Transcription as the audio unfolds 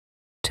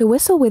To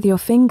whistle with your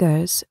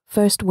fingers,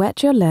 first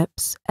wet your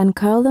lips and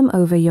curl them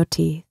over your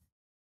teeth.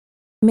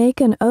 Make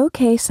an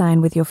OK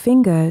sign with your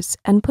fingers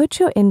and put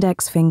your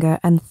index finger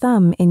and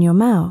thumb in your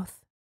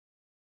mouth.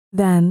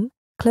 Then,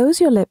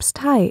 close your lips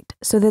tight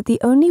so that the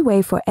only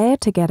way for air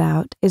to get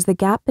out is the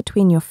gap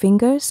between your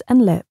fingers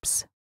and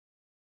lips.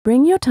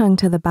 Bring your tongue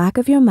to the back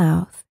of your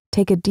mouth,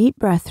 take a deep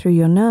breath through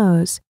your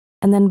nose,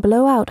 and then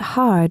blow out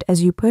hard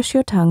as you push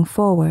your tongue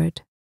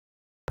forward.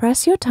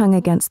 Press your tongue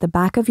against the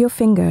back of your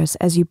fingers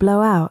as you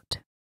blow out.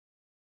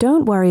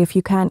 Don't worry if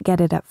you can't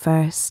get it at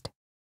first.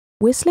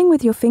 Whistling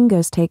with your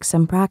fingers takes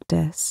some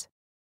practice.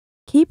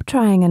 Keep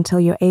trying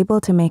until you're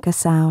able to make a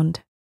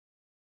sound.